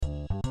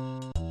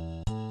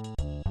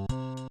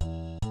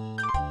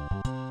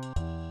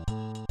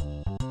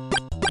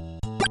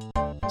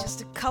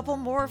Just a couple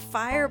more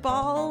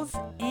fireballs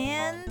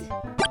and...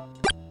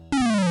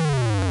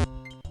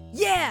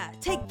 Yeah!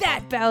 Take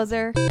that,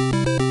 Bowser!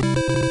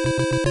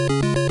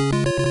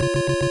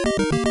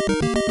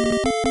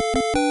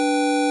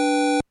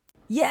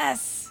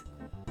 Yes!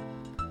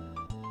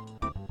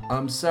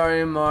 I'm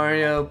sorry,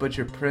 Mario, but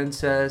your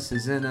princess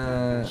is in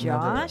a...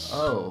 Josh?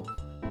 Oh.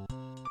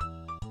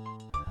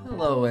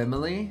 Hello,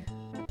 Emily.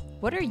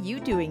 What are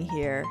you doing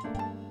here?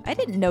 I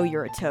didn't know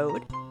you're a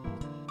toad.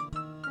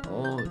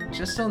 Oh,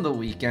 just on the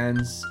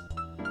weekends.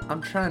 I'm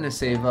trying to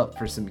save up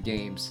for some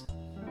games.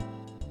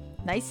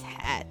 Nice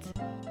hat.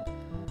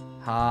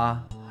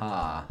 Ha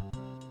ha.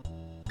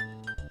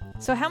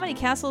 So how many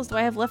castles do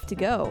I have left to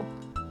go?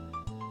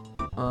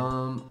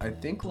 I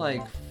think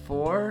like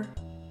 4?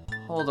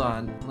 Hold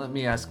on, let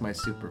me ask my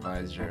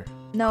supervisor.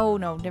 No,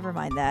 never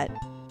mind that.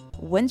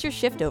 When's your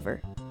shift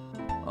over?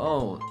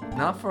 Oh,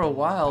 not for a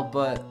while,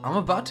 but I'm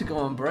about to go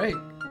on break.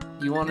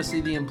 You want to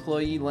see the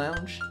employee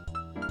lounge?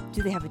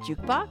 Do they have a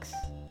jukebox?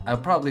 I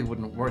probably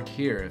wouldn't work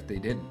here if they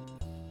didn't.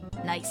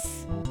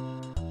 Nice.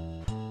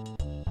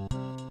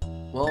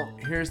 Well,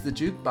 here's the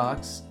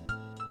jukebox.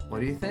 What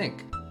do you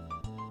think?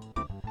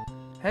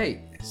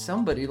 Hey,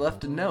 somebody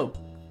left a note.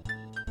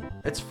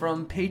 It's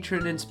from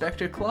patron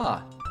Inspector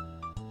Claw.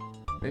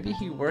 Maybe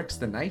he works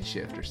the night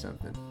shift or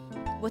something.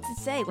 What's it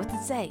say?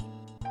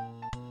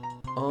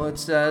 Oh, it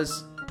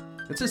says,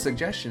 it's a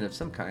suggestion of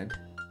some kind.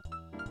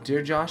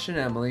 Dear Josh and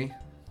Emily,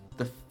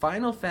 the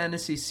Final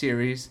Fantasy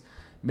series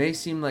may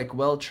seem like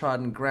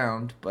well-trodden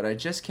ground, but I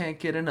just can't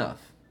get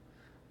enough.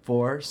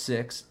 4,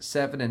 6,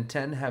 7, and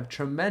 10 have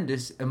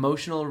tremendous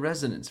emotional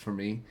resonance for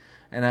me,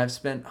 and I've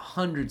spent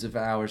hundreds of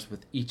hours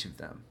with each of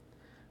them.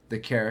 The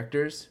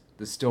characters,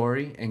 the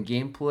story, and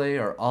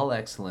gameplay are all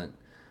excellent,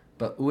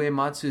 but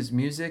Uematsu's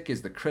music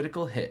is the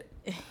critical hit.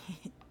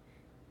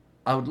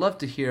 I would love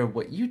to hear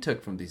what you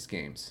took from these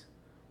games.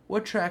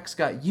 What tracks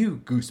got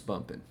you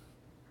goosebumping?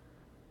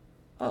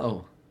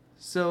 Oh,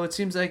 so it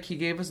seems like he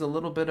gave us a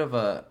little bit of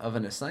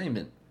an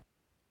assignment.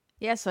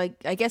 Yeah, so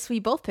I guess we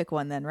both pick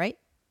one then, right?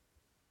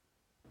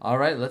 All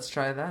right, let's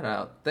try that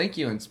out. Thank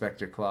you,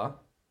 Inspector Claw.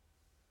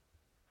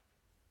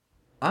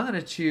 I'm going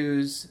to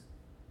choose,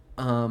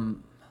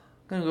 I'm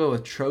going to go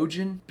with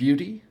Trojan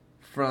Beauty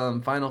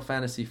from Final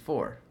Fantasy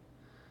IV.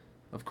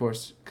 Of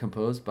course,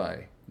 composed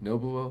by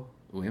Nobuo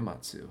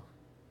Uematsu.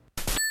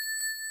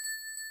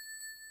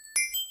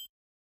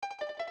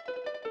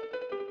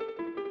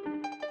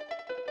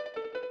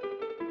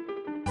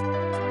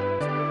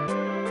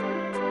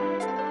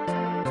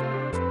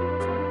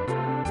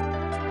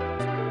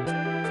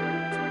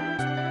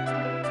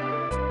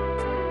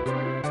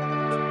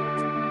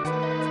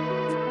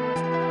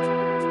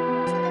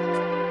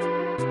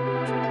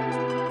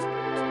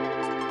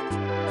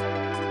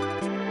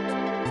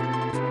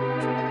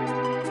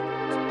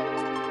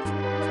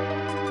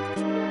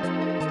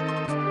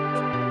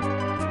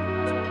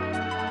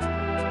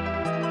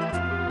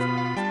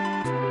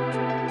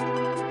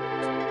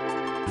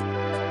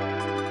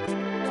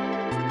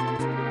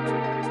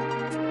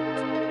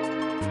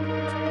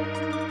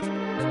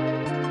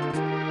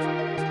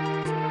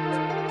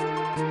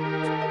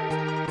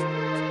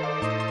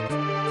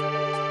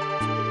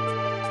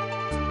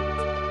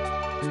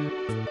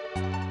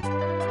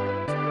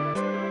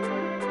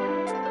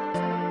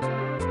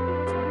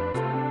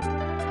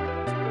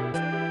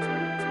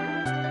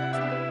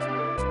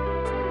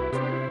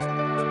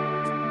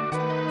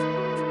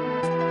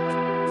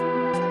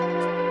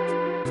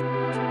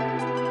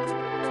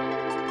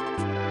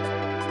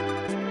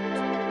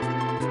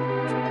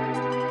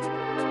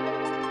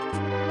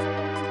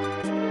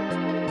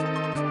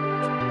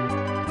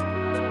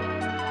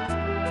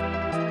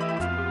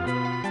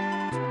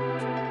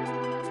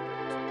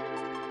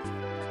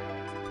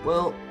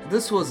 Well,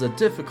 this was a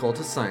difficult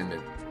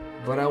assignment,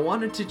 but I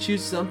wanted to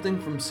choose something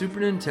from Super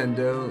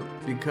Nintendo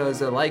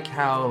because I like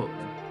how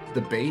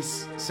the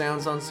bass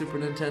sounds on Super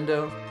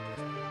Nintendo.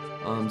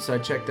 So I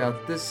checked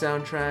out this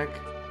soundtrack,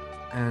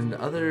 and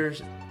other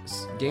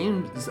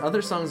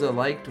songs I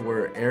liked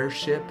were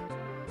Airship,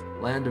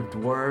 Land of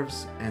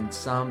Dwarves, and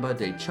Samba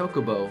de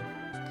Chocobo.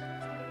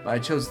 But I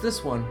chose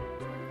this one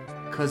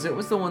because it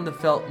was the one that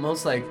felt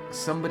most like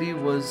somebody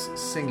was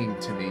singing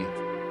to me.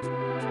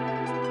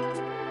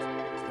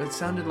 It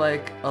sounded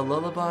like a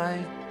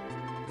lullaby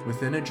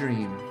within a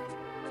dream.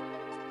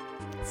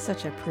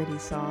 Such a pretty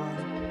song.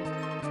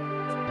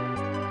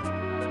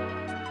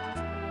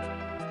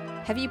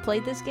 Have you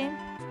played this game?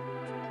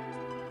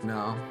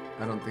 No,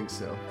 I don't think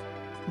so.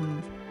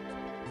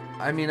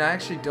 I mean, I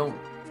actually don't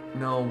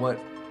know what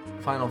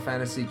Final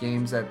Fantasy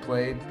games I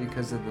played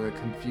because of the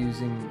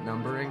confusing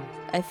numbering.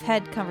 I've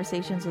had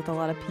conversations with a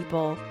lot of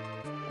people,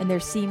 and there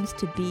seems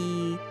to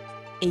be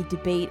a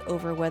debate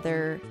over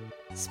whether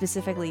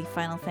specifically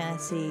Final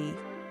Fantasy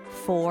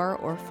IV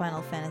or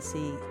Final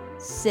Fantasy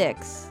VI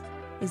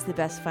is the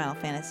best Final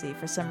Fantasy.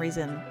 For some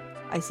reason,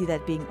 I see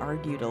that being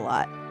argued a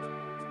lot.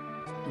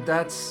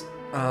 That's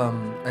a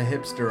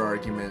hipster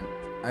argument.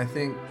 I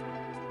think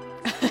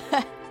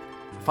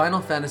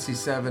Final Fantasy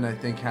VII, I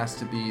think, has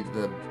to be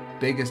the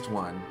biggest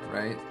one,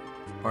 right?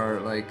 or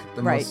like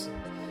the Right. most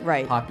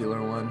Right.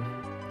 popular one.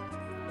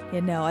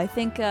 You know, I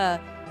think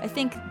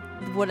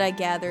what I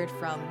gathered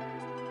from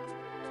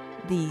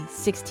the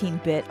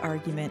 16-bit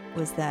argument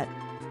was that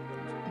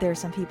there are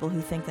some people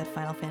who think that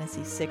Final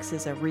Fantasy VI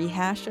is a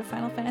rehash of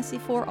Final Fantasy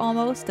IV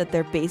almost, that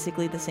they're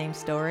basically the same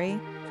story.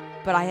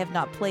 But I have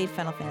not played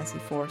Final Fantasy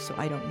IV, so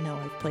I don't know.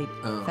 I've played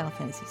Final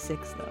Fantasy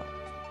VI, though.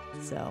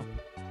 So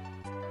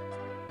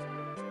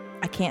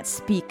I can't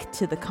speak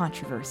to the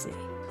controversy.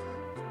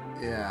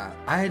 Yeah,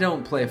 I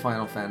don't play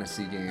Final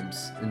Fantasy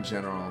games in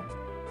general.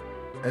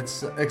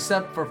 It's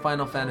except for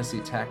Final Fantasy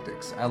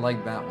Tactics. I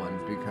like that one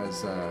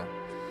because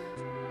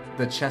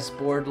the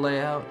chessboard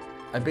layout.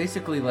 I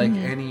basically like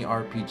any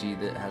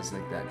RPG that has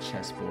like that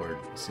chessboard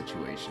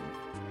situation.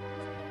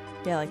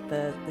 Yeah, like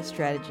the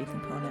strategy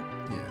component.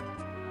 Yeah.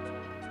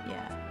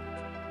 Yeah.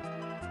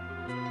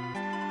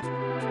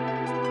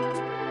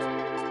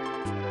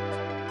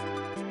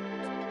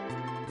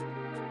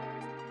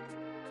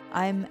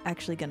 I'm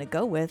actually going to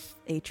go with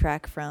a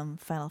track from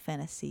Final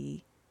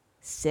Fantasy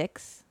VI.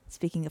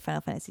 Speaking of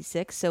Final Fantasy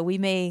VI, so we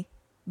may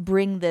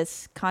bring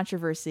this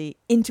controversy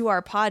into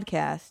our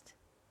podcast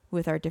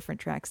with our different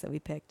tracks that we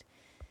picked.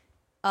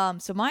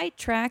 So my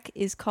track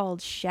is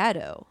called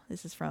Shadow.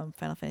 This is from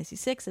Final Fantasy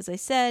VI, as I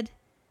said.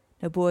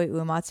 Nobuo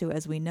Uematsu,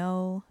 as we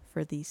know,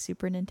 for the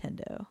Super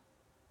Nintendo.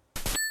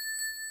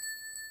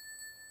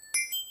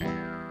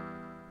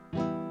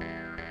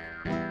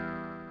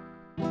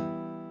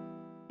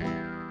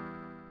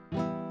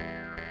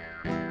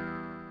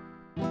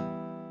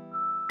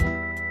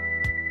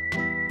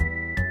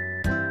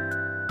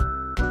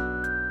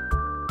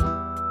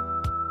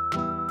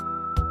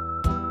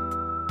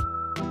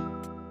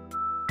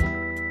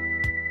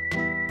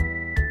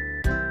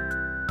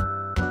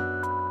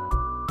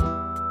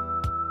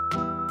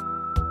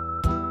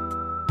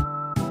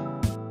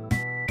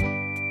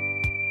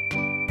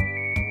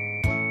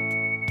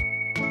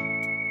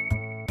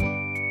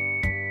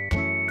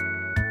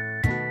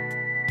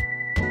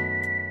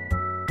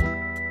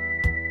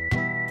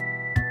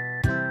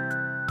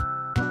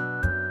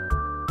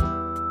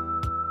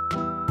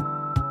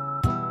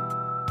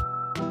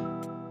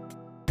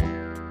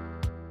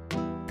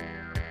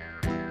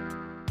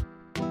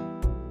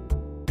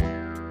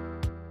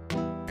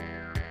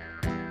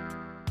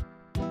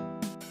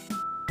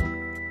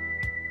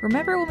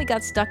 Remember when we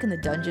got stuck in the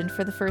dungeon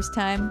for the first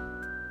time?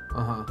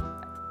 Uh-huh.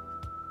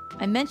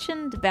 I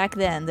mentioned back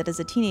then that as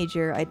a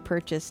teenager I'd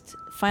purchased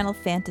Final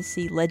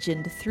Fantasy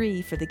Legend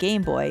 3 for the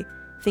Game Boy,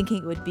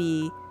 thinking it would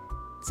be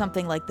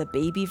something like the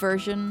baby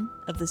version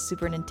of the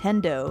Super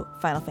Nintendo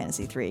Final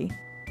Fantasy 3,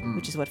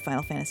 which is what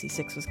Final Fantasy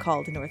 6 was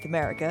called in North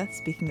America,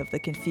 speaking of the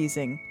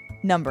confusing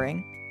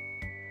numbering.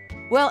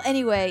 Well,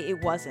 anyway,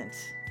 it wasn't.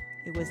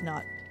 It was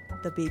not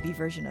the baby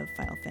version of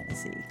Final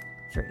Fantasy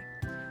 3.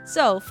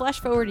 So,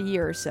 flash forward a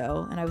year or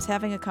so, and I was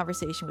having a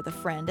conversation with a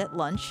friend at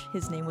lunch,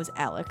 his name was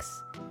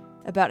Alex,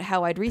 about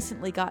how I'd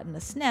recently gotten a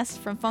SNES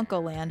from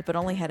Funkoland but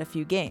only had a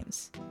few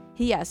games.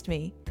 He asked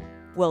me,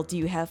 well, do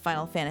you have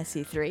Final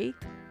Fantasy 3?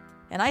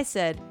 And I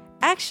said,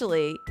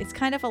 actually, it's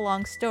kind of a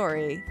long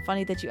story.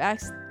 Funny that you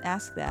ask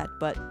that,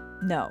 but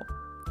no.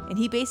 And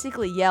he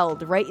basically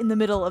yelled right in the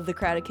middle of the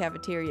crowded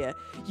cafeteria,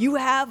 you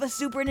have a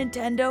Super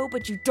Nintendo,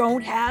 but you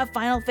don't have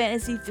Final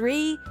Fantasy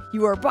 3?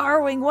 You are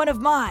borrowing one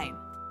of mine.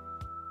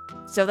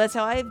 So that's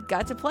how I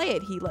got to play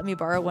it. He let me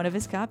borrow one of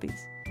his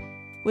copies.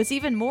 What's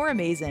even more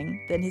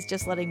amazing than his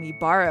just letting me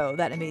borrow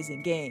that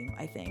amazing game,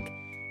 I think,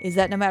 is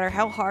that no matter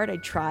how hard I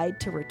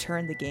tried to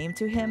return the game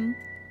to him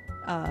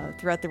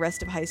throughout the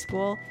rest of high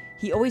school,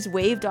 he always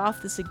waved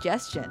off the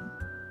suggestion.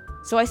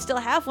 So I still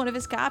have one of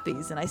his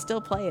copies, and I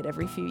still play it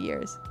every few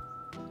years.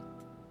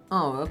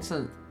 Oh, that's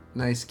a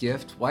nice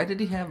gift. Why did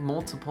he have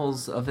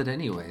multiples of it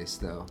anyways,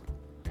 though?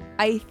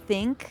 I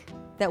think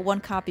that one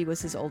copy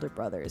was his older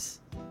brother's.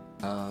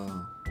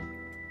 Oh.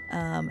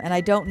 And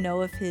I don't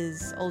know if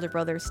his older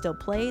brother still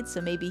played,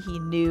 so maybe he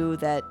knew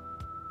that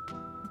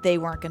they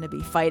weren't going to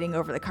be fighting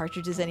over the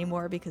cartridges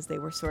anymore because they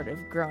were sort of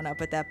grown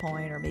up at that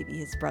point, or maybe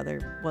his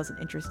brother wasn't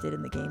interested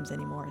in the games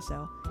anymore,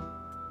 so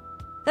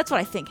that's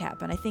what I think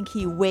happened. I think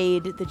he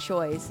weighed the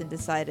choice and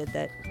decided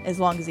that as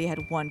long as he had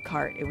one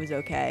cart, it was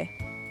okay.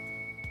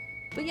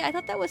 But yeah, I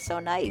thought that was so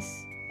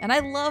nice. And I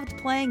loved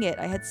playing it.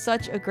 I had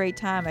such a great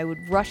time. I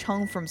would rush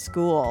home from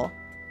school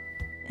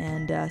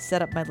and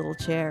set up my little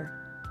chair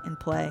and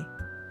play.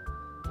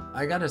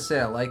 I gotta say,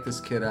 I like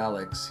this kid,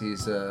 Alex.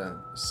 He's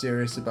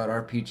serious about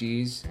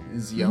RPGs.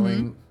 He's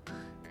yelling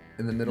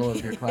in the middle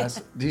of your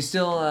class. Do you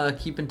still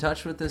keep in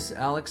touch with this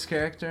Alex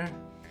character?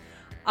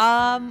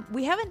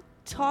 We haven't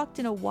talked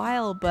in a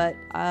while, but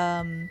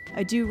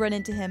I do run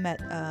into him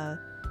at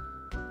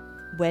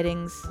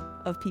weddings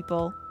of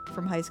people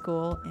from high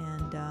school,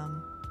 and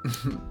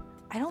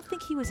I don't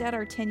think he was at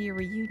our 10-year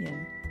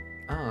reunion.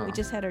 Oh. We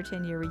just had our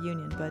 10-year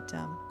reunion, but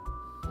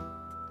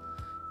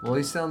well,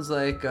 he sounds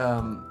like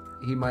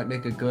he might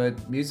make a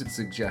good music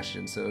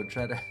suggestion, so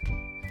try to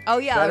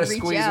try to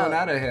squeeze one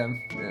out of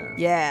him.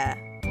 Yeah.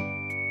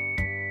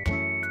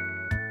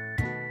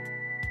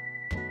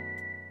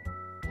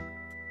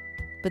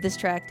 But this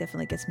track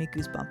definitely gets me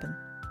goosebumping.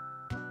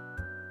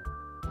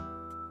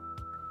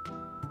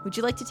 Would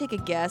you like to take a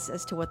guess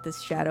as to what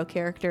this shadow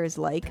character is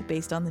like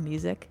based on the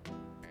music?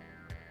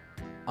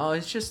 Oh,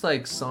 it's just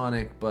like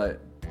Sonic,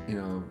 but,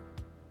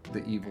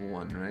 the evil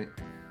one, right?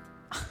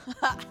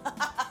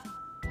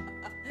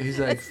 He's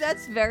like...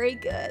 That's very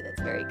good.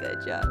 That's very good,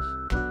 Josh.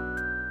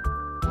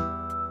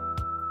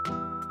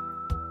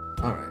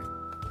 All right.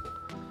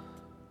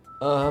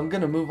 I'm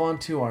going to move on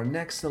to our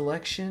next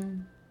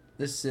selection.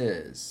 This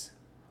is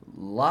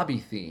Lobby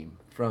Theme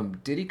from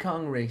Diddy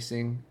Kong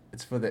Racing.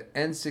 It's for the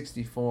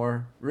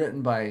N64,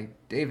 written by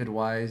David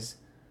Wise.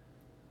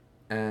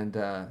 And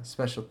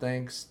special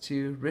thanks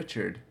to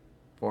Richard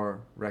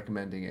for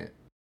recommending it.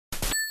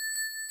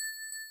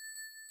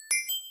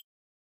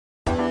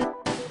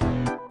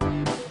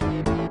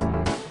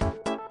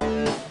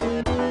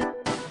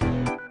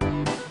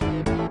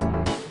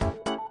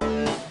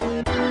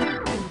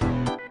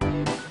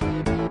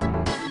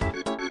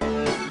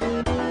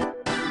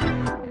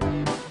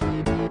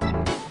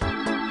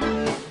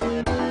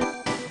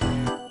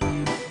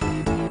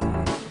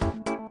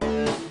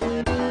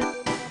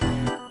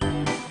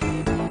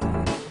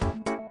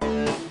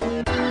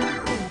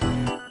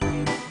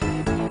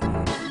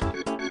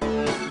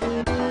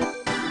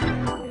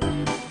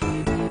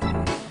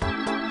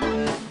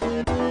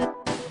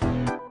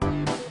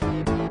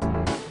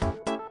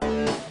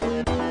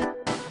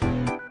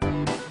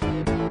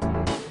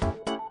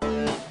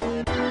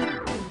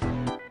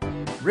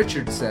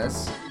 Richard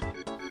says,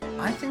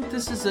 I think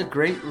this is a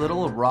great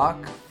little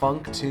rock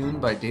funk tune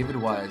by David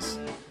Wise.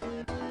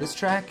 This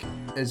track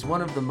is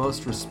one of the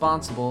most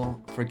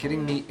responsible for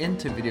getting me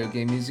into video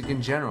game music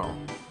in general.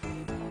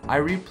 I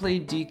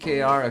replayed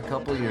DKR a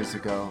couple years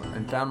ago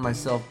and found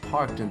myself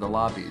parked in the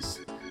lobbies,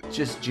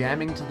 just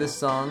jamming to this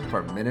song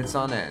for minutes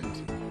on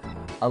end.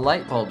 A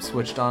light bulb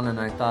switched on and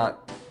I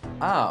thought,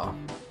 oh,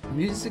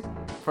 music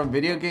from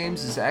video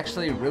games is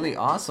actually really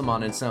awesome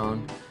on its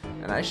own,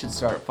 and I should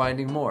start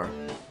finding more.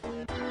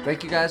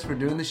 Thank you guys for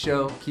doing the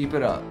show. Keep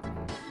it up.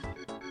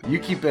 You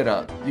keep it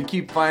up. You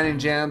keep finding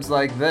jams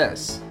like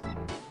this.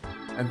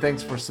 And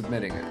thanks for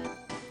submitting it.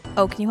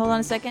 Oh, can you hold on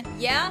a second?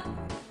 Yeah?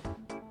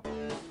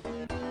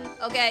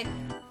 Okay.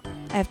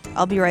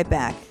 I'll be right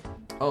back.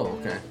 Oh,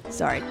 okay.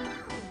 Sorry.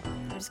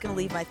 I'm just gonna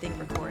leave my thing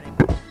recording.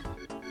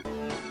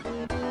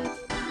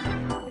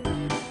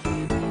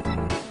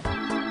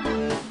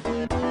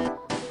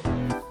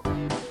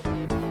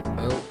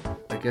 Well,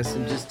 I guess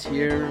I'm just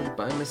here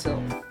by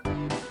myself.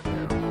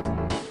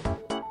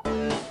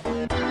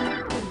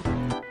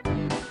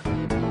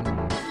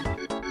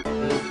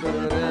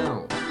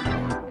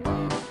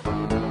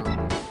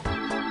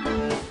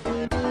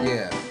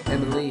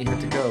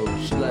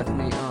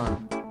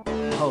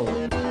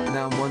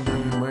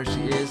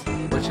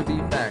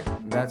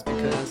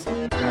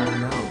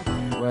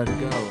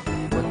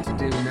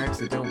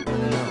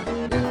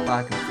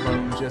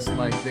 Just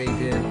like they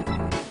did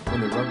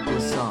when they wrote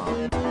this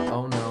song.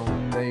 Oh no,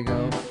 there you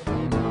go.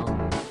 Oh no.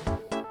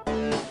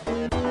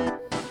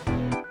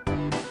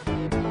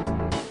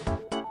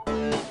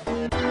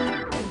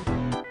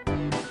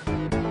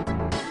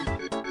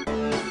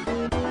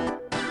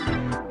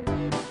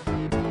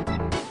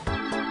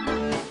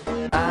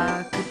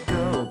 I could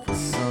go for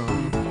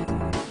some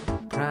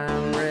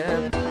prime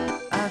rib.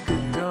 I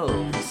could go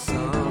for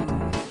some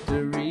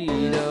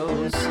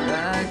Doritos.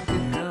 I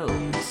could go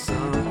for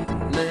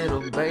some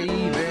little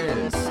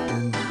babies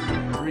in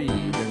 3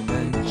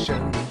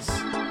 dimensions.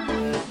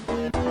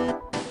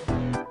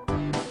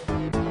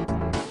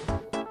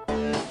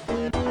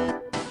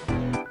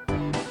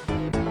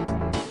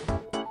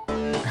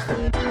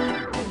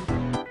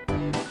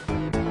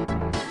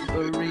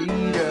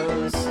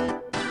 Burritos.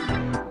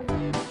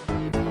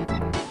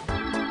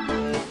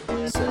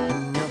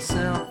 Setting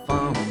yourself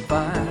on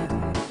fire.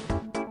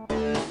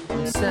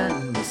 I'm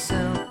setting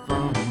myself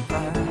on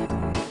fire.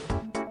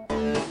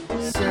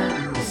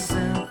 Setting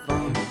myself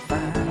on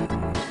fire.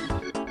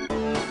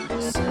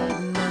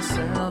 Setting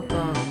myself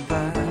on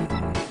fire.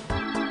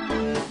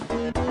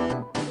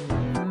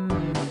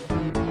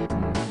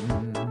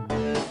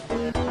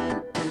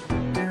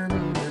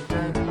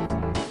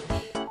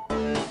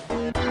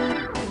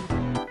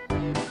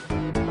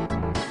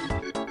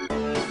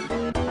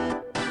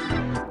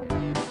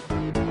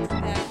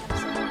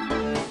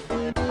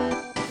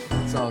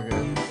 It's all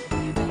good.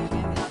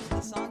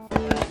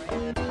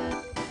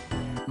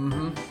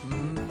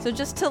 So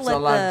just to So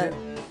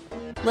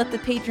let the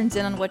patrons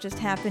in on what just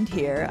happened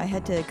here, I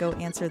had to go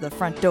answer the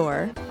front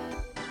door.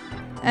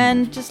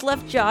 And just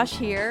left Josh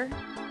here,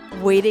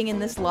 waiting in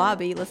this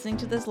lobby, listening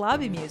to this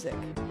lobby music.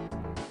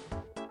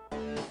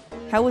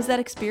 How was that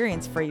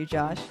experience for you,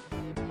 Josh?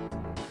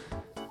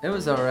 It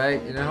was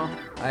alright,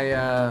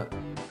 I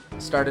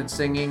started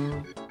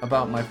singing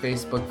about my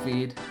Facebook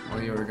feed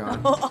while you were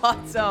gone. Oh,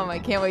 awesome. I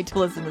can't wait to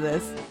listen to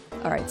this.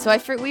 All right, so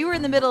we were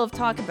in the middle of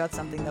talking about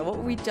something, though. What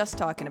were we just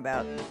talking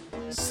about?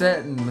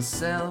 Setting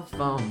myself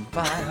on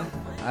fire.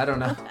 I don't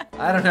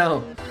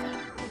know.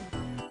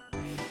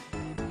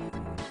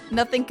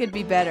 Nothing could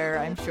be better,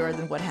 I'm sure,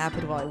 than what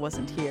happened while I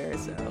wasn't here,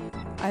 so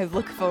I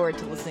look forward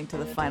to listening to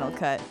the final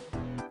cut.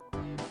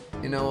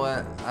 You know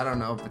what? I don't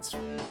know if it's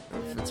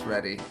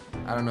ready.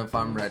 I don't know if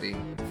I'm ready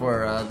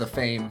for the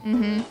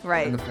fame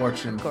Right. and the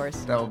fortune Of course.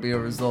 that will be a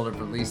result of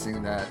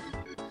releasing that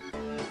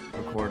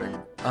recording.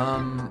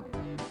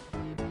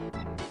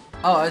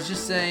 Oh, I was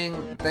just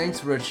saying,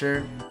 thanks,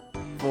 Richard,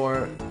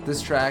 for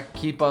this track.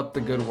 Keep up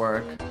the good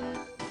work.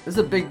 This is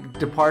a big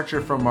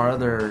departure from our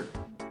other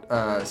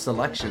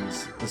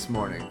selections this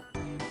morning.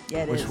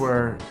 Yeah, it which is.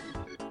 were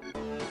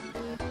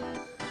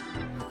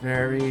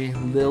very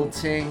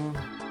lilting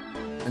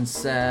and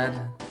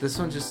sad. This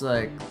one just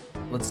like,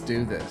 let's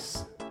do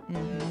this.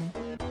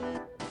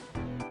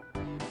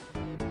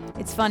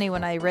 It's funny,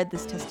 when I read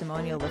this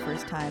testimonial the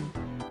first time,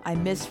 I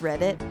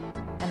misread it,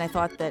 and I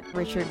thought that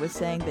Richard was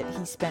saying that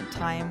he spent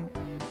time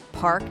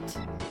parked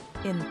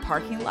in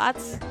parking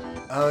lots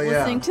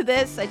listening to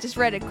this. I just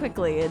read it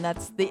quickly, and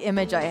that's the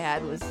image I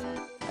had, was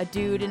a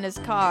dude in his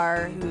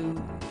car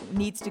who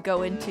needs to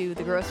go into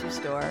the grocery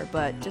store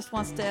but just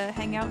wants to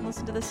hang out and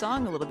listen to the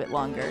song a little bit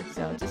longer.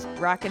 So just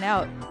rocking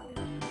out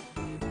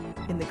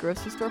in the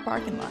grocery store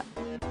parking lot.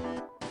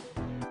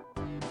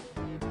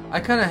 I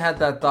kind of had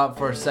that thought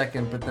for a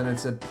second, but then it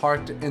said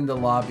parked in the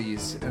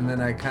lobbies, and then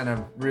I kind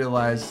of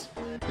realized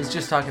it's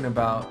just talking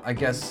about, I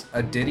guess,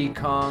 a Diddy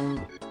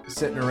Kong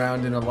sitting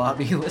around in a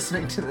lobby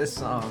listening to this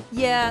song.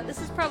 Yeah, this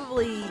is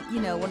probably,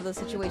 one of those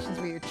situations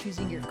where you're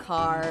choosing your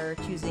car,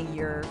 choosing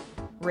your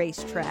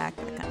racetrack,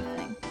 that kind of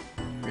thing.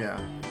 Yeah.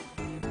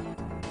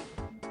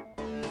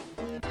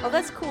 Oh,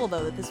 that's cool,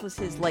 though, that this was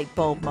his light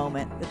bulb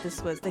moment,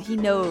 that he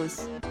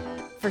knows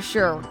for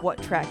sure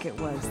what track it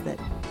was that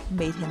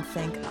made him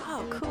think,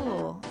 oh,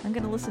 cool, I'm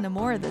going to listen to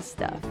more of this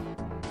stuff.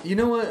 You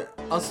know what?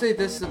 I'll say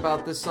this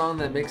about this song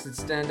that makes it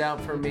stand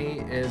out for me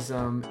is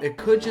it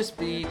could just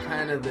be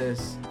kind of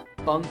this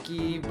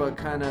funky but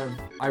kind of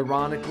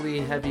ironically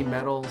heavy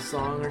metal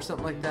song or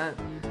something like that.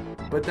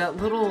 But that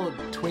little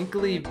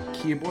twinkly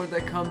keyboard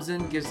that comes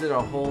in gives it a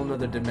whole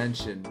nother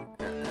dimension.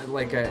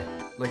 Like a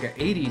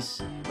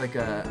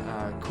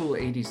cool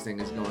 80s thing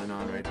is going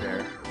on right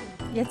there.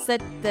 Yeah, it's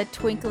that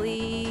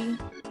twinkly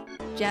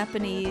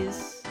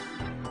Japanese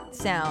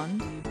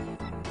sound.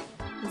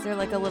 Is there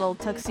like a little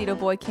Tuxedo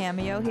Boy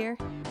cameo here?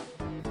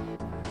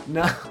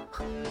 No.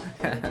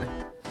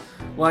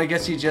 Well, I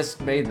guess you just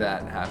made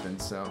that happen,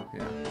 so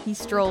yeah. He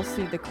strolls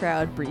through the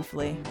crowd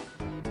briefly,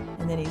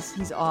 and then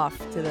he's off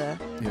to the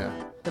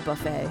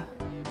buffet.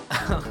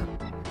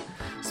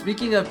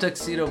 Speaking of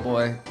Tuxedo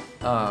Boy,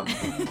 I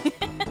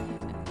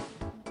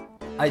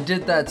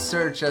did that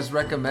search as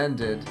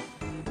recommended.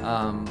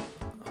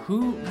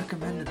 Who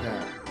recommended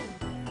that?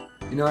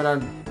 You know what?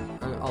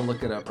 I'll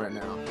look it up right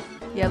now.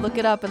 Yeah, look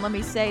it up, and let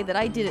me say that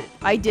I did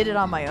it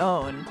on my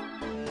own.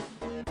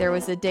 There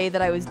was a day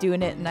that I was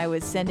doing it, and I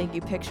was sending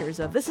you pictures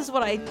of, this is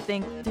what I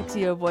think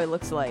Tuxedo Boy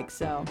looks like,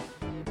 so.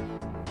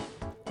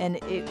 And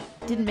it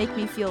didn't make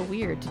me feel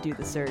weird to do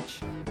the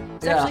search.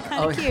 It's actually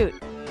kind of cute.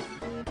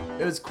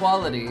 It was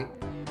quality.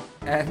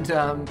 And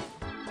on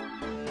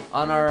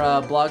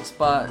our blog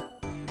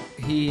spot,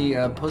 he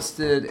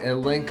posted a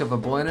link of a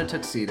boy in a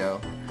tuxedo.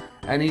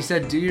 And he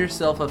said, do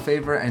yourself a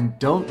favor and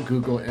don't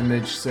Google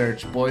image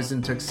search boys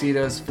in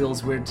tuxedos,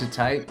 feels weird to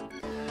type.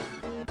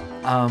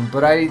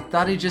 But I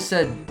thought he just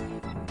said,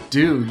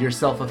 do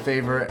yourself a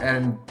favor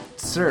and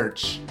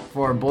search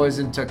for boys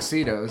in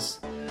tuxedos.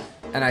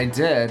 And I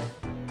did.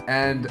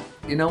 And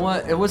you know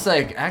what? It was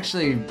like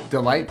actually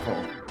delightful.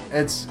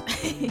 It's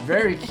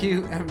very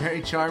cute and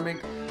very charming.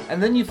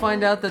 And then you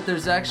find out that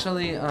there's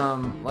actually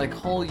like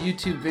whole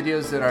YouTube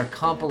videos that are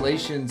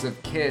compilations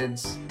of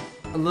kids,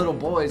 little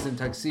boys in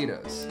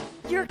tuxedos.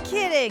 You're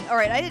kidding. All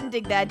right, I didn't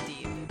dig that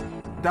deep.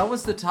 That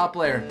was the top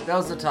layer.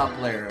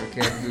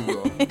 Okay,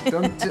 Google.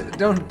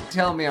 Don't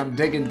tell me I'm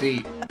digging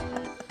deep.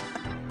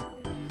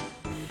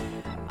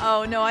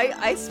 Oh no,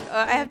 I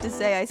have to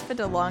say I spent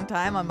a long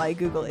time on my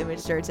Google image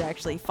search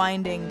actually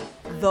finding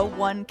the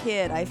one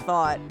kid I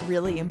thought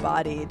really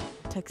embodied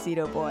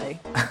Tuxedo Boy.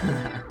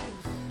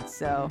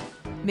 So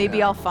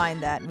maybe I'll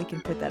find that and we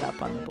can put that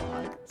up on the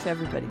blog so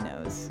everybody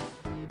knows.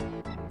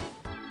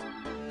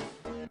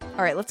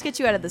 All right, let's get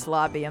you out of this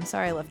lobby. I'm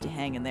sorry I left you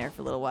hanging there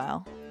for a little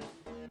while,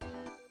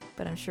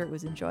 but I'm sure it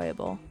was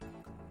enjoyable.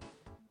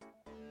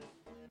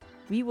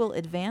 We will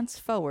advance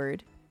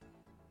forward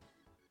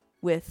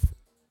with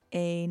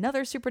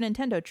another Super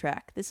Nintendo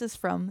track. This is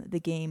from the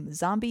game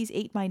Zombies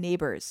Ate My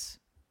Neighbors.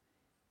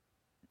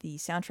 The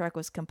soundtrack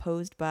was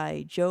composed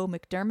by Joe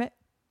McDermott.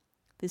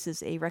 This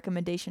is a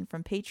recommendation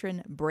from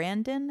patron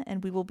Brandon,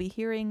 and we will be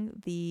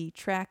hearing the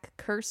track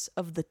Curse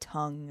of the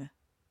Tongue.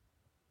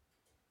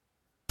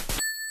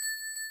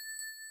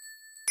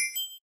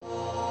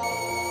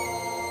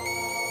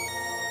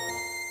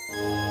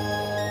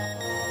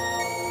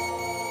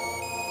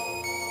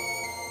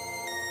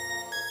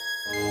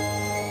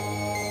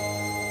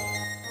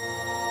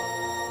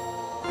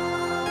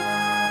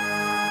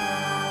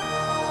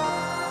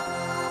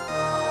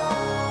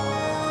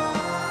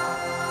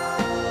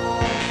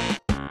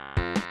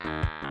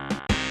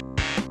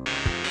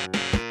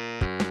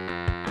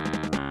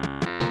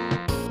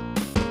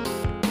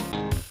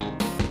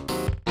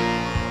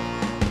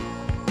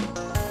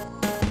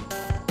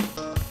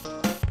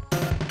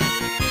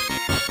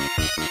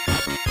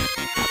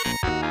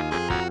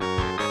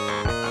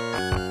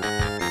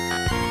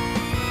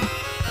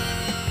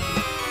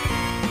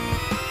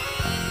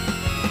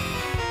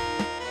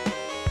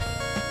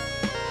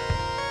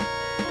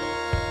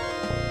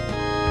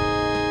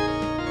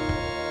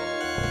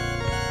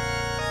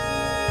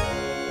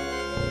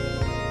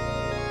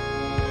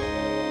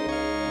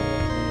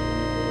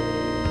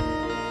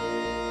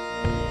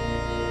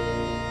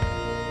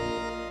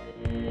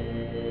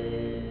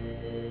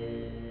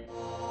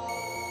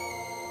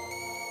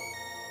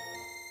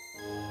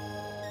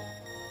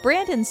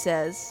 Brandon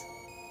says,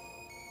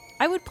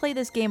 I would play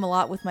this game a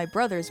lot with my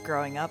brothers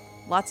growing up.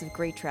 Lots of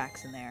great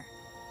tracks in there.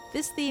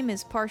 This theme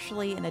is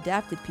partially an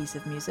adapted piece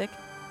of music.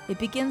 It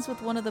begins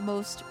with one of the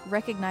most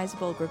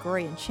recognizable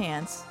Gregorian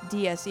chants,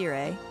 Dies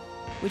Irae,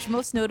 which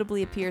most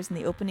notably appears in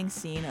the opening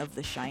scene of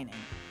The Shining.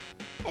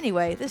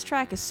 Anyway, this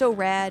track is so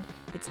rad.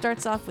 It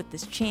starts off with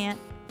this chant,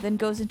 then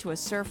goes into a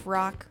surf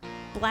rock,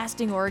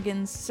 blasting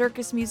organs,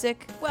 circus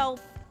music. Well,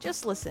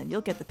 just listen,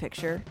 you'll get the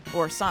picture,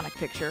 or sonic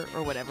picture,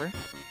 or whatever.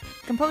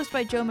 Composed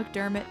by Joe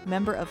McDermott,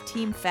 member of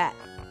Team Fat.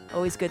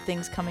 Always good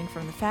things coming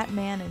from the Fat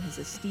Man and his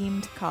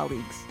esteemed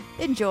colleagues.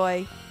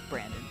 Enjoy,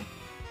 Brandon.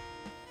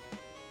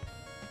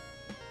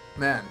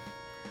 Man,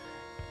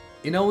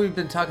 you know we've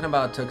been talking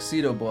about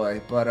Tuxedo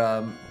Boy,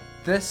 but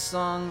this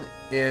song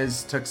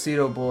is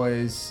Tuxedo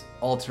Boy's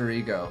alter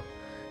ego.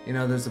 You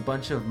know, there's a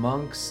bunch of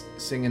monks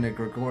singing a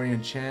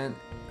Gregorian chant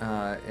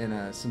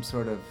in some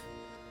sort of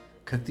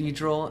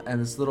cathedral,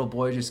 and this little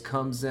boy just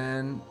comes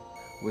in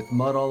with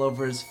mud all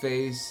over his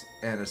face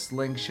and a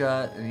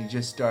slingshot, and he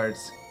just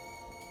starts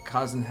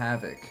causing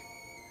havoc.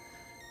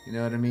 You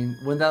know what I mean?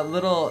 When that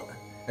little...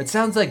 It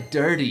sounds like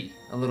Dirty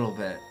a little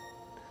bit.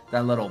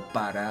 That little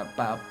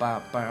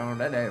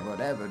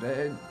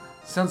ba-da-ba-ba-ba-da-da-da-da.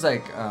 Sounds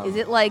like... Is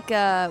it like,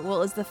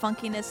 is the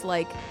funkiness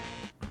like...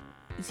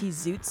 Is he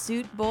Zoot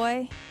Suit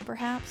Boy,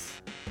 perhaps?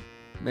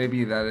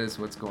 Maybe that is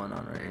what's going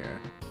on right here.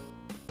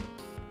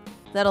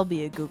 That'll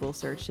be a Google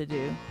search to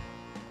do.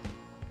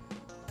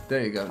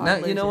 There you go. Now,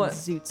 you know what?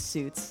 Zoot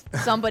Suits.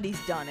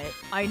 Somebody's done it.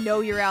 I know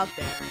you're out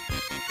there.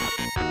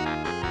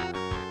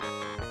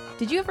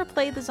 Did you ever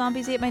play the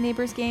Zombies Ate My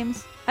Neighbors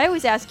games? I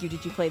always ask you,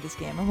 did you play this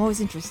game? I'm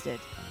always interested.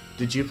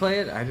 Did you play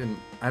it? I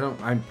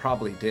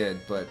probably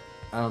did, but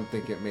I don't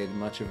think it made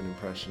much of an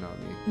impression on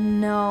me.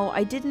 No,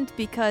 I didn't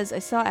because I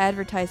saw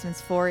advertisements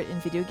for it in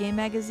video game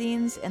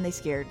magazines and they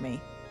scared me.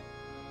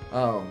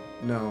 Oh,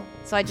 no.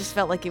 So I just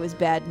felt like it was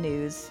bad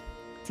news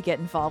to get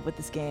involved with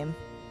this game.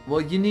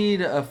 Well, you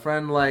need a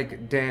friend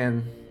like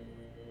Dan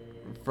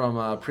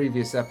from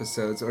previous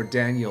episodes, or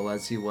Daniel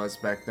as he was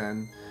back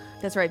then.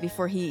 That's right,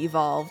 before he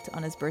evolved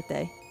on his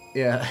birthday.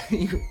 Yeah,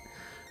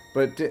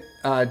 but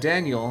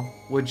Daniel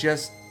would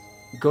just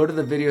go to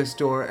the video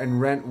store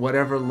and rent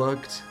whatever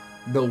looked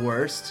the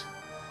worst.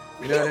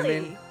 You know what I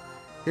mean?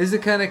 He's the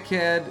kind of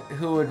kid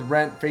who would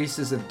rent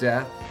Faces of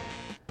Death.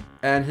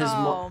 And his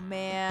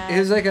man. He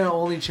was like an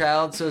only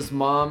child, so his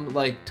mom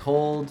like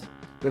told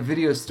the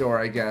video store,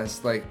 I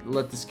guess, like,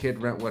 let this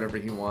kid rent whatever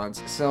he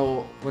wants.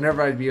 So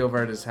whenever I'd be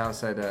over at his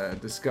house, I'd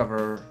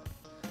discover...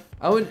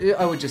 I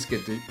would just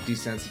get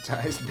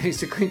desensitized,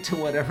 basically, to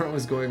whatever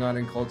was going on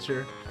in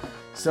culture.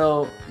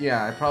 So,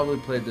 yeah, I probably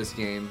played this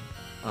game.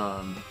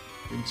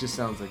 It just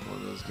sounds like one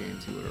of those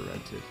games you would have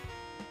rented.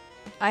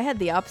 I had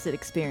the opposite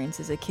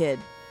experience as a kid.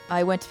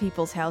 I went to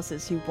people's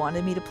houses who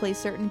wanted me to play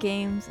certain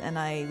games, and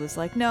I was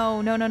like, no,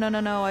 I don't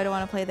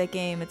want to play that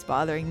game. It's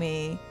bothering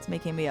me. It's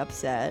making me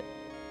upset.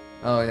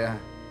 Oh, yeah.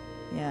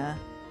 Yeah.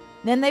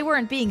 Then they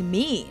weren't being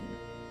mean.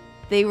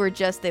 They were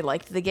just, they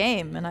liked the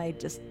game, and I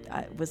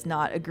was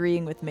not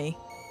agreeing with me.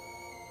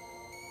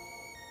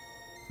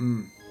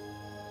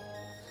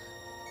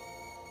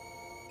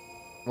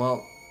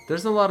 Well,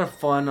 there's a lot of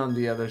fun on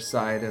the other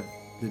side of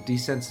the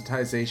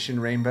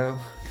desensitization rainbow.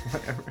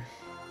 Whatever.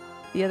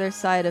 The other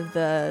side of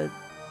the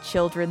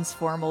children's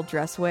formal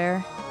dress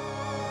wear.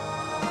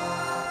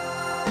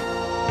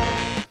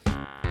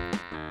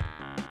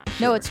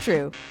 No, it's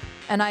true.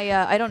 And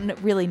I don't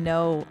really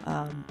know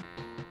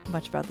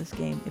much about this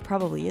game. It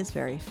probably is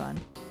very fun.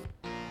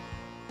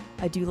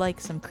 I do like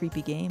some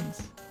creepy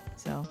games,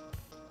 so.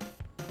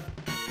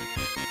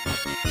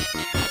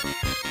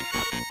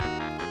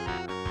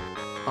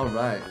 All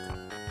right.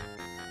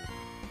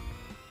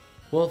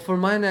 Well, for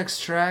my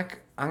next track,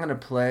 I'm going to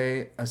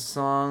play a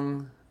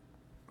song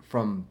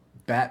from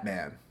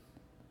Batman.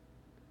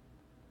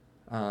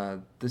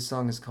 This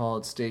song is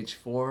called Stage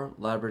 4,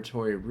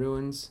 Laboratory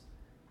Ruins.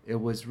 It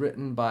was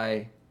written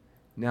by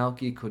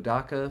Naoki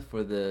Kodaka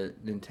for the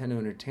Nintendo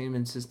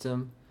Entertainment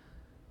System.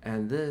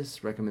 And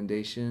this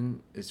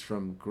recommendation is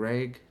from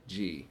Greg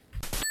G.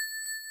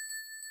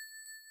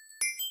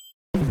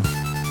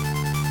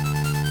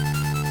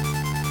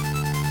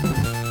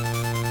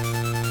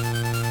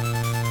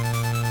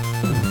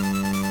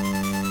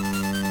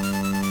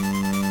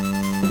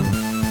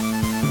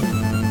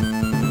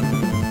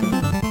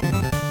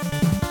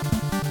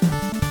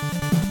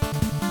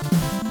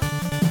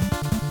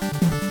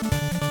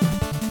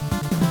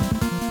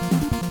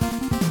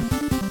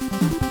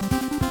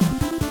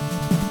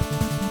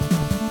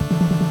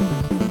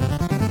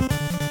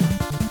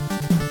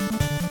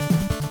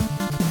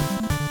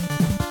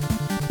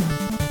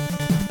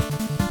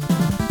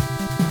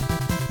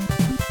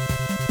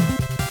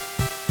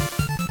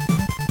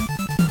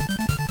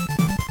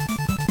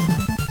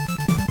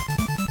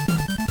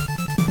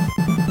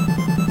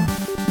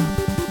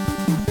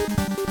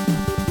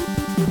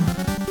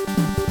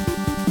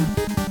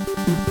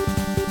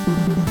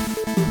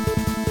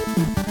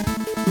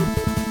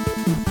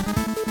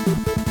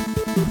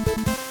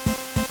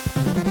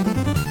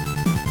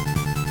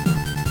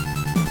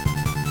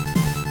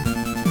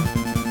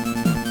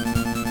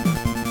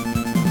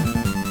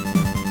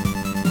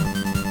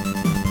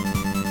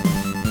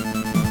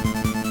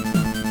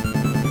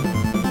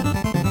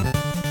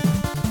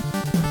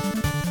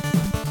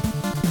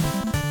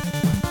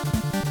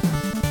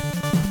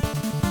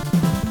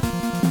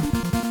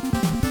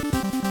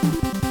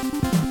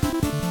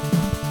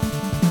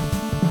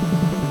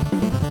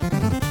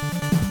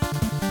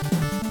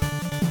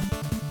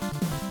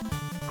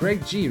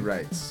 Greg G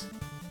writes,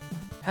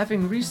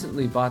 having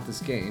recently bought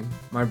this game,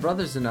 my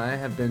brothers and I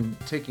have been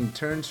taking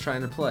turns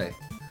trying to play.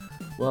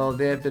 Well,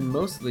 they have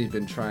mostly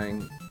been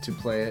trying to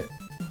play it.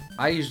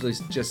 I usually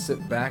just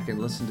sit back and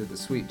listen to the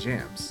sweet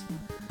jams.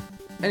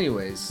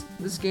 Anyways,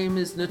 this game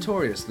is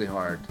notoriously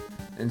hard,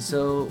 and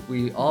so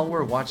we all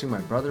were watching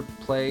my brother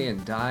play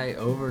and die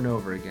over and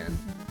over again.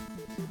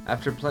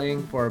 After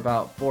playing for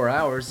about 4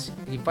 hours,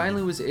 he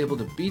finally was able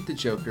to beat the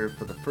Joker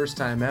for the first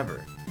time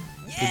ever.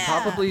 Yeah! He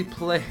probably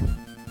played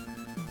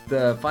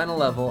the final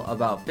level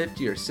about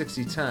 50 or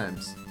 60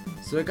 times,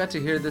 so I got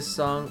to hear this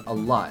song a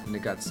lot and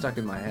it got stuck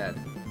in my head.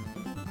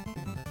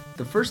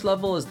 The first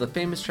level is the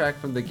famous track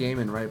from the game,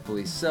 and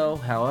rightfully so.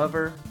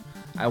 However,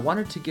 I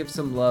wanted to give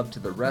some love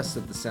to the rest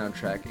of the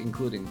soundtrack,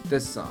 including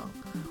this song,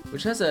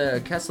 which has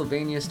a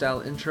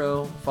Castlevania-style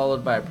intro,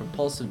 followed by a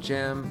propulsive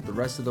jam the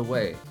rest of the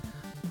way.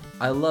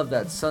 I love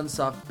that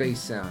Sunsoft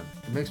bass sound.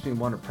 It makes me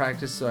want to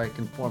practice so I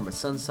can form a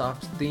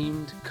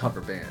Sunsoft-themed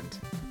cover band.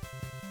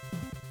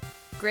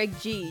 Greg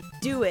G,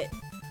 do it.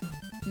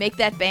 Make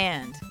that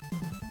band.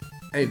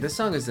 Hey, this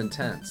song is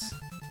intense.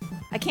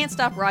 I can't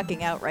stop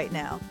rocking out right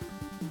now.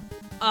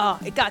 Oh,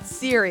 it got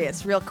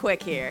serious real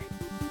quick here.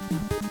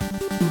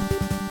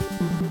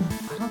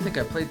 I don't think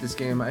I played this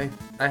game. I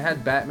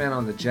had Batman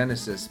on the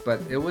Genesis,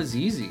 but it was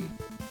easy.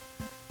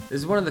 This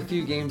is one of the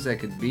few games I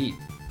could beat.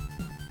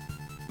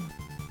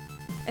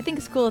 I think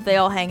it's cool if they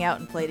all hang out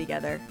and play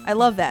together. I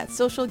love that.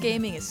 Social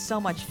gaming is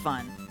so much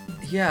fun.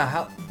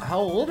 Yeah, how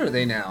old are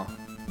they now?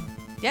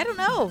 Yeah, I don't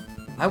know.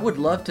 I would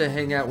love to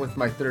hang out with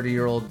my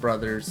 30-year-old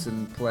brothers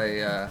and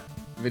play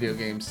video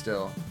games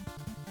still.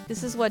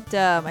 This is what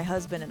my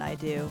husband and I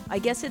do. I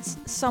guess it's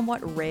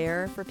somewhat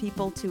rare for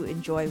people to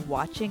enjoy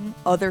watching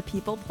other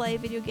people play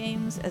video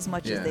games as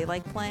much as they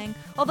like playing.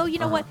 Although, you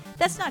know what?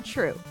 That's not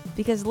true.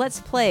 Because Let's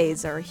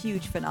Plays are a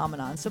huge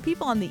phenomenon. So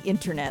people on the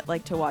internet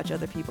like to watch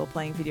other people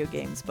playing video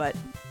games. But,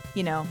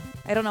 you know,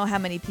 I don't know how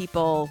many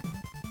people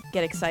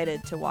get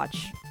excited to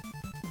watch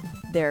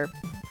their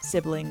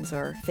siblings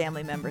or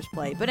family members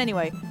play. But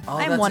anyway,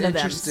 I'm one of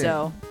them.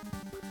 So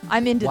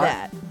I'm into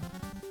that.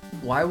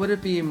 Why would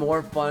it be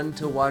more fun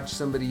to watch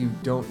somebody you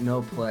don't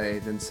know play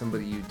than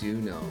somebody you do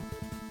know?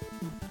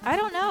 I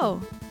don't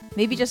know.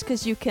 Maybe just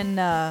because you can,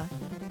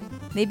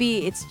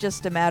 maybe it's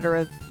just a matter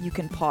of you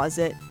can pause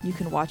it, you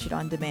can watch it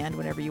on demand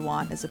whenever you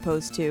want, as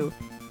opposed to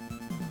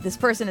this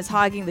person is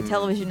hogging the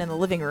television in the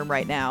living room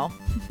right now,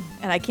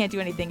 and I can't do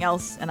anything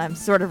else, and I'm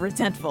sort of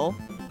resentful.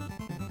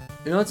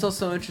 You know what's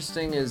also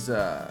interesting is,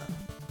 let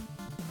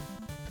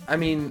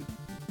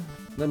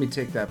me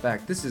take that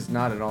back. This is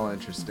not at all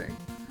interesting.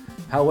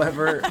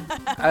 However,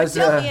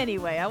 tell me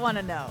anyway. I want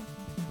to know.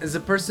 As a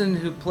person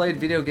who played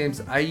video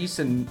games, I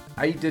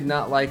did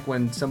not like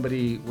when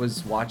somebody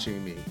was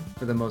watching me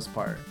for the most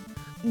part.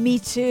 Me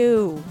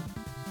too.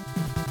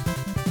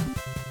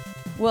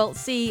 Well,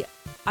 see,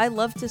 I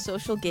love to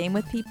social game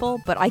with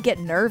people, but I get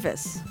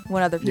nervous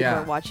when other people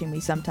are watching me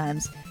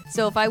sometimes.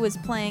 So if I was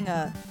playing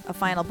a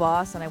final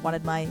boss and I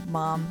wanted my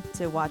mom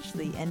to watch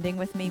the ending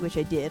with me, which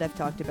I did, I've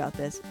talked about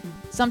this,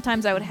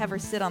 sometimes I would have her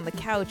sit on the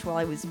couch while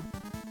I was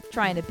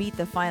trying to beat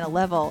the final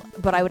level,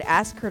 but I would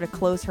ask her to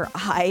close her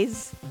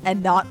eyes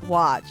and not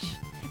watch.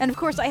 And of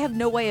course, I have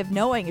no way of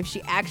knowing if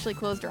she actually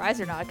closed her eyes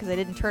or not because I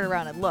didn't turn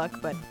around and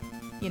look, but,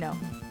 you know.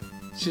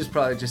 She was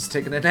probably just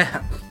taking a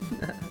nap.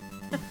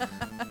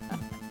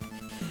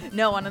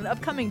 No, on an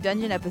upcoming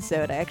dungeon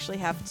episode, I actually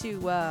have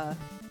to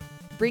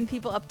bring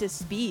people up to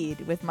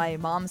speed with my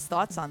mom's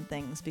thoughts on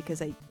things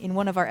because in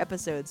one of our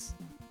episodes,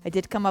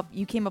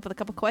 you came up with a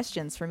couple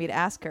questions for me to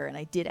ask her, and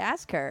I did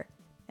ask her.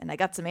 And I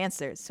got some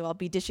answers, so I'll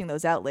be dishing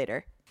those out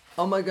later.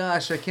 Oh my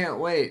gosh, I can't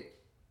wait.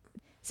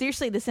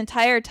 Seriously, this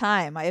entire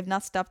time, I have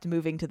not stopped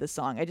moving to the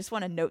song. I just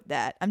want to note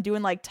that. I'm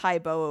doing like Tai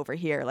Bo over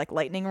here, like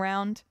lightning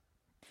round.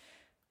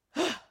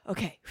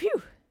 Okay,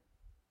 phew.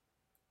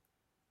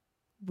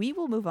 We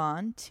will move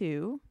on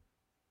to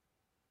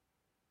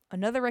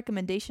another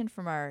recommendation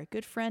from our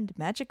good friend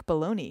Magic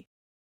Baloney.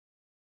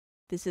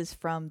 This is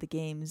from the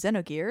game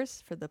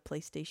Xenogears for the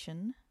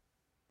PlayStation,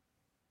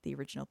 the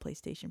original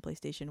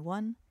PlayStation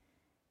 1.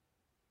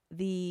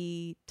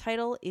 The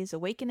title is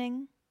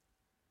Awakening,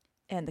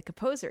 and the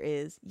composer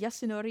is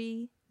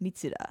Yasunori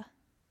Mitsuda.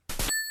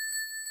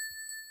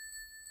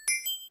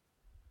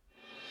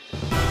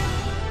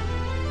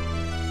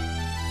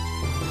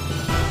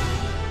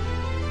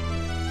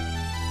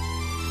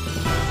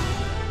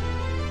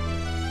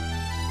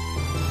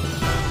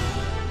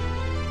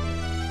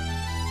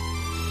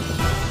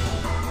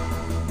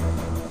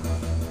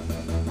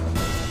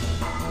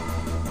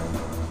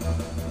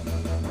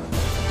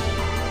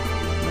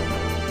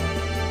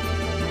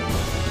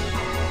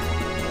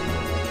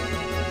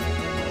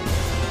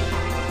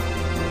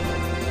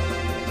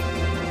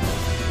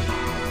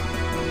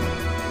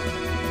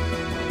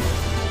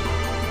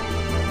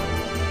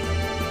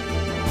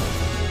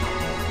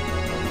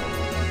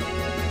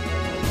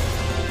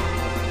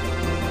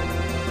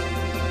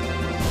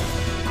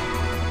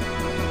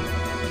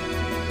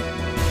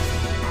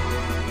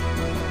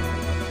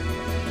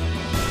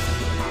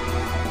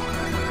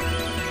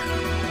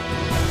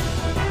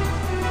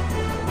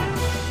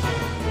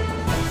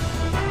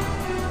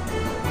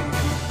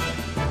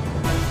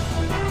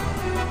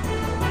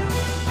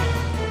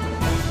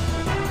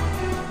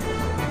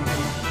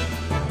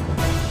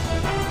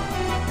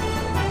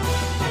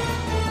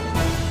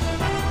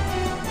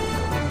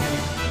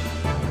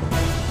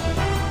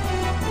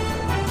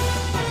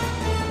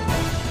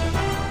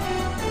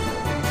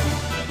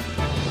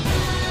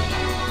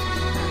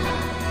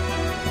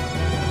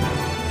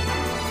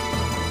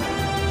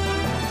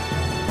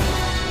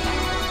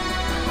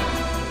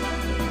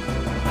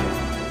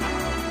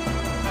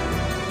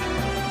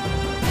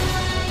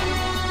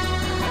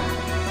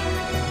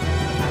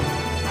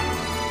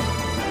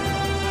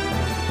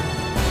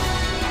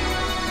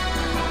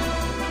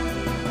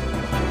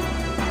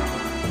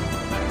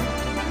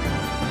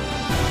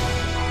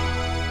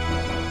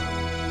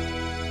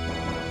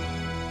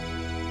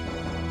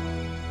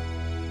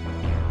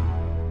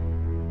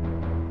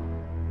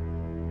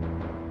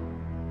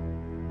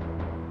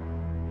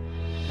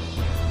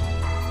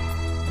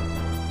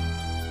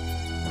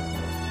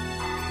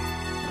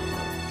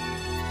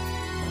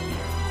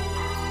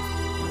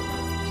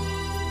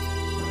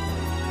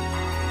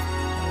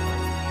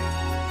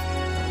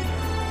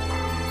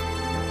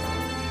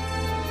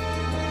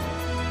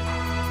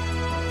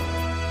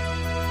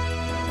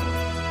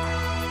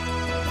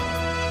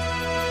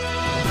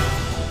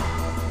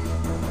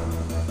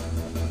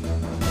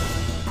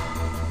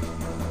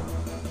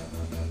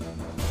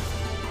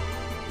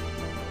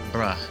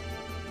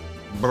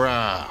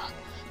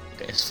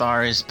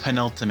 far as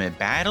penultimate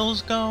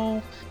battles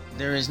go,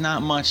 there is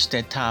not much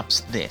that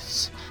tops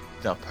this.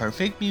 The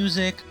perfect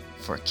music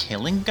for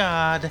killing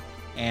God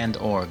and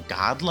or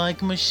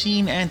godlike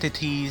machine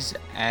entities,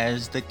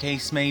 as the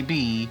case may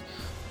be.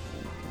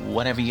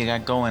 Whatever you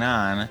got going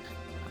on,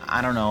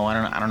 I don't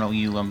know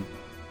you.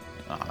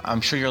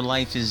 I'm sure your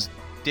life is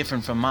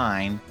different from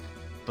mine,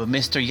 but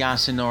Mr.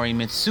 Yasunori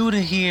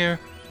Mitsuda here,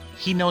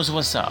 he knows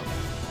what's up.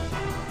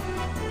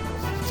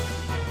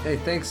 Hey,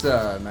 thanks,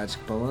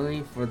 Magic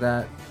Baloney, for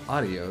that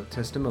audio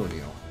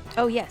testimonial.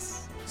 Oh,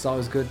 yes. It's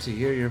always good to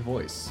hear your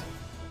voice.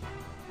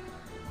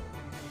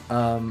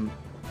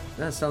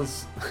 That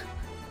sounds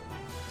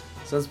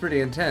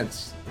pretty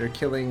intense. You're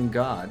killing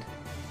God,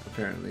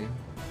 apparently,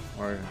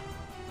 or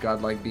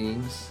godlike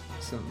beings.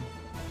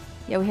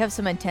 Yeah, we have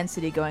some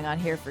intensity going on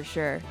here for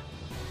sure.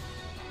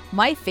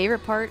 My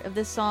favorite part of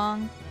this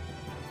song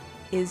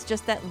is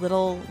just that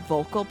little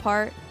vocal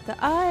part, the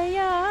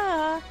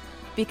ah,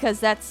 because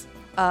that's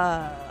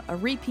a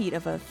repeat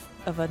of a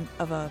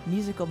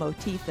musical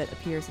motif that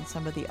appears in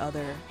some of the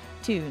other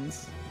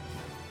tunes.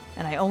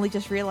 And I only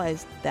just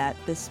realized that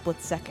this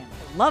split second.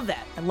 I love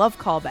that. I love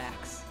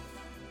callbacks.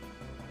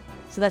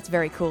 So that's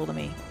very cool to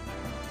me.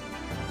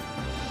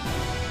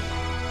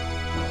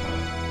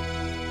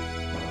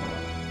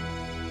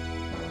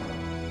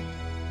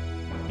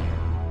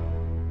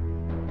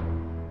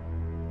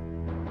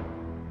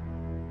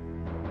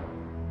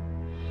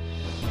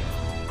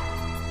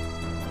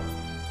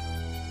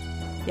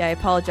 Yeah, I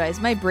apologize.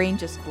 My brain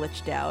just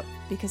glitched out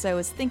because I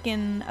was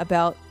thinking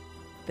about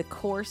the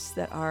course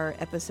that our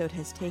episode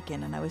has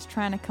taken, and I was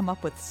trying to come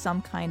up with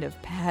some kind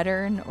of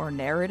pattern or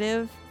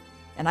narrative,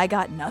 and I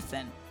got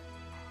nothing.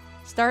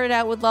 Started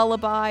out with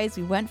lullabies,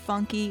 we went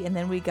funky, and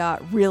then we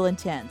got real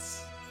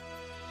intense.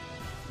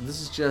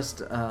 This is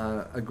just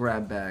a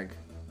grab bag.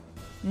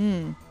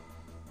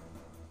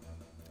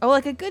 Oh,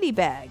 like a goodie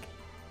bag.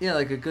 Yeah,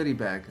 like a goodie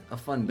bag, a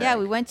fun bag. Yeah,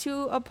 we went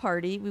to a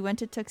party. We went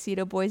to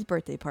Tuxedo Boy's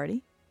birthday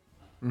party.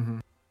 Mm-hmm.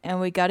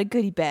 And we got a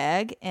goodie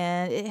bag,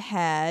 and it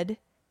had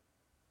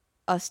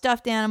a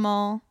stuffed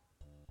animal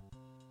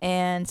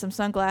and some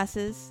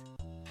sunglasses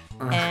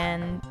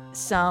and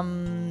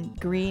some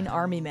green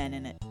army men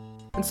in it.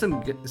 And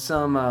some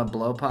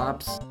blow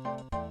pops.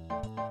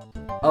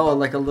 Oh,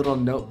 like a little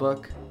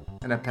notebook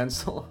and a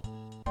pencil.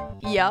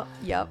 Yep.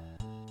 Maybe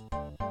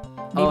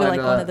like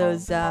one of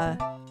those. I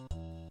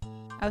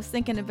was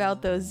thinking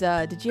about those.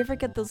 Did you ever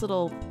get those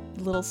little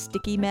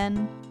sticky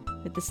men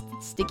with the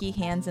sticky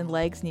hands and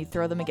legs, and you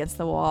throw them against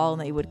the wall, and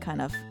they would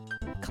kind of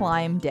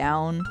climb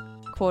down,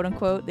 quote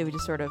unquote? They would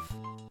just sort of. Do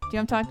you know what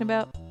I'm talking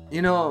about?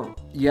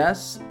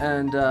 Yes,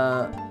 and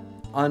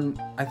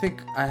I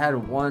think I have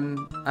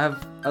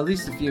at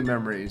least a few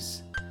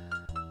memories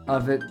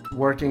of it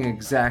working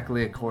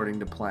exactly according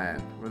to plan,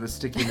 where the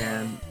sticky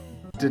man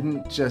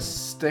didn't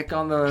just stick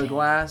on the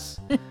glass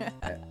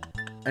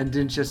and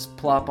didn't just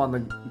plop on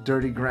the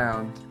dirty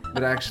ground,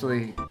 but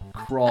actually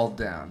crawled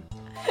down.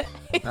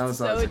 That was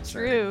so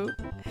true.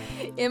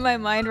 In my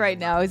mind right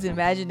now, I was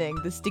imagining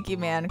the sticky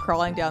man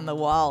crawling down the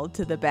wall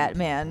to the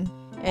Batman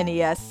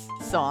NES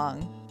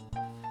song.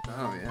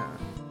 Oh, yeah.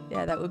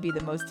 Yeah, that would be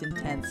the most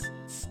intense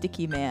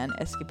sticky man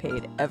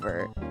escapade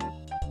ever.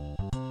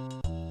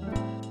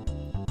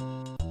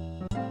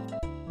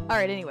 All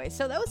right, anyway,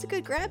 so that was a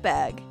good grab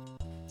bag.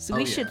 So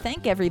we should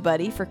thank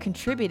everybody for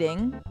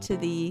contributing to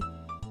the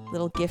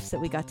little gifts that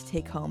we got to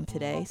take home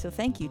today. So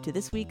thank you to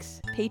this week's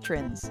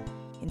patrons: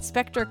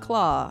 Inspector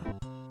Claw,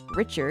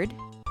 Richard,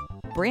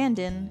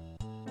 Brandon,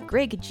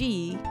 Greg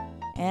G,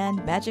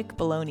 and Magic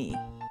Baloney.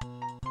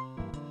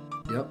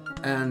 Yep,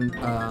 and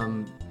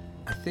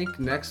I think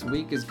next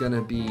week is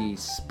gonna be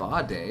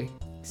Spa Day.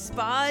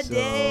 Spa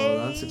Day!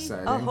 So that's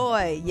exciting.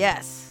 Ahoy,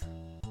 yes.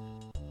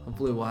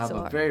 Hopefully we'll have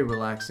a very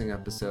relaxing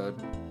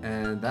episode,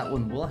 and that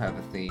one will have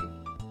a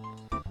theme.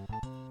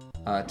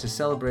 To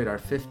celebrate our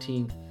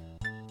 15th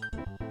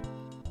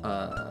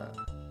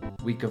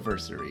week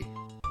anniversary.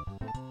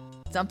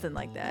 Something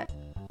like that.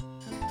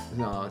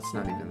 No, it's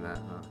not even that,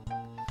 huh?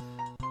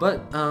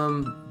 But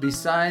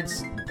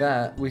besides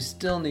that, we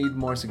still need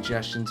more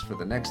suggestions for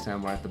the next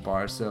time we're at the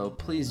bar, so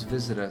please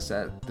visit us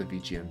at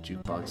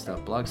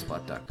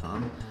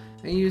thevgmjukebox.blogspot.com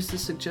and use the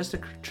Suggest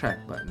a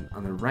Track button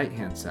on the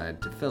right-hand side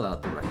to fill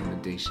out the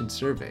recommendation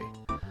survey.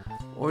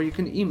 Or you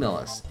can email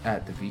us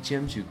at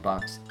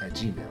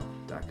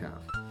thevgmjukebox@gmail.com.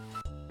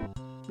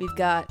 We've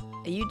got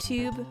a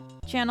YouTube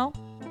channel.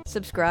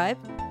 Subscribe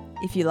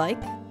if you like.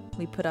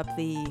 We put up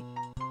the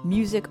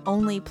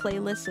music-only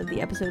playlist of the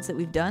episodes that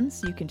we've done,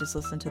 so you can just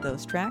listen to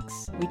those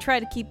tracks. We try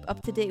to keep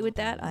up to date with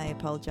that. I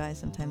apologize.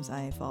 Sometimes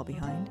I fall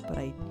behind, but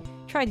I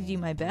try to do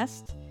my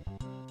best.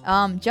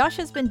 Josh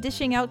has been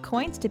dishing out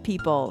coins to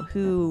people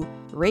who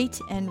rate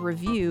and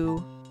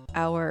review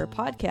our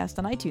podcast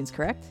on iTunes,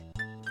 correct?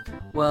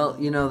 Well,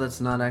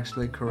 that's not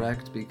actually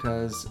correct,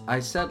 because I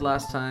said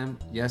last time,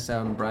 yes,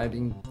 I'm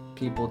bribing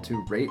people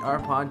to rate our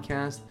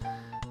podcast,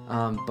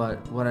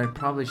 but what I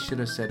probably should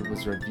have said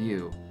was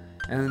review.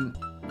 And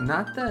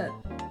not that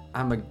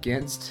I'm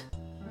against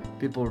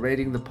people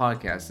rating the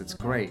podcast. It's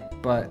great,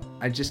 but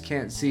I just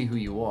can't see who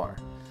you are.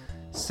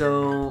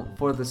 So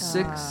for the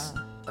 6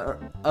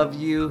 of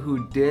you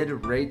who did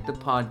rate the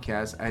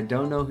podcast, I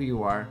don't know who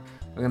you are.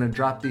 I'm going to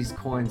drop these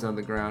coins on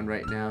the ground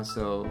right now,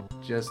 so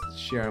just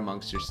share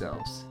amongst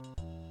yourselves.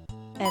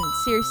 And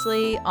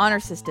seriously, honor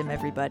system,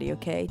 everybody,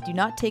 okay? Do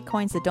not take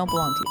coins that don't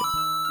belong to you.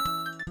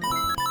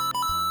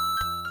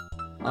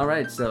 All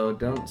right, so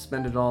don't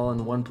spend it all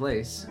in one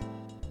place.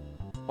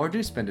 Or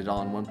do spend it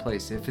all in one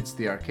place. If it's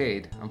the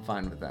arcade, I'm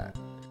fine with that.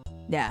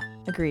 Yeah,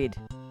 agreed.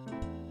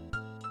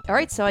 All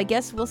right, so I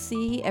guess we'll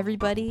see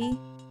everybody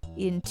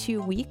in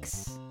 2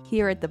 weeks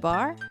here at the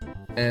bar.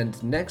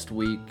 And next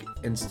week,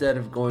 instead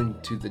of going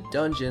to the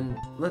dungeon,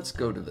 let's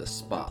go to the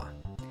spa.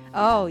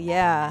 Oh,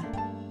 yeah.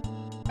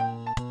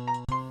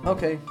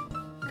 Okay,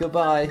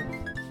 goodbye,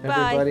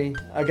 Bye. everybody.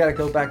 I gotta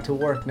go back to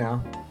work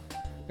now.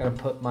 Gotta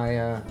put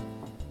my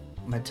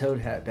my toad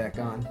hat back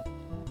on.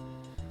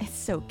 It's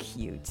so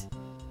cute.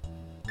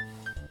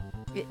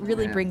 It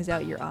really Yeah. brings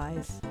out your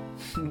eyes.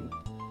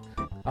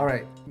 All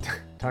right,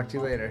 talk to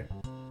you later.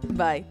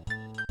 Bye.